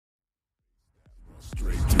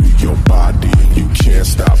Straight through your body, you can't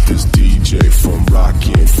stop this DJ from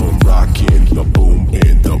rocking, the boom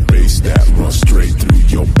and the bass that runs straight through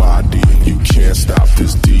your body. You can't stop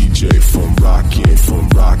this DJ from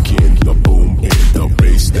rocking, the boom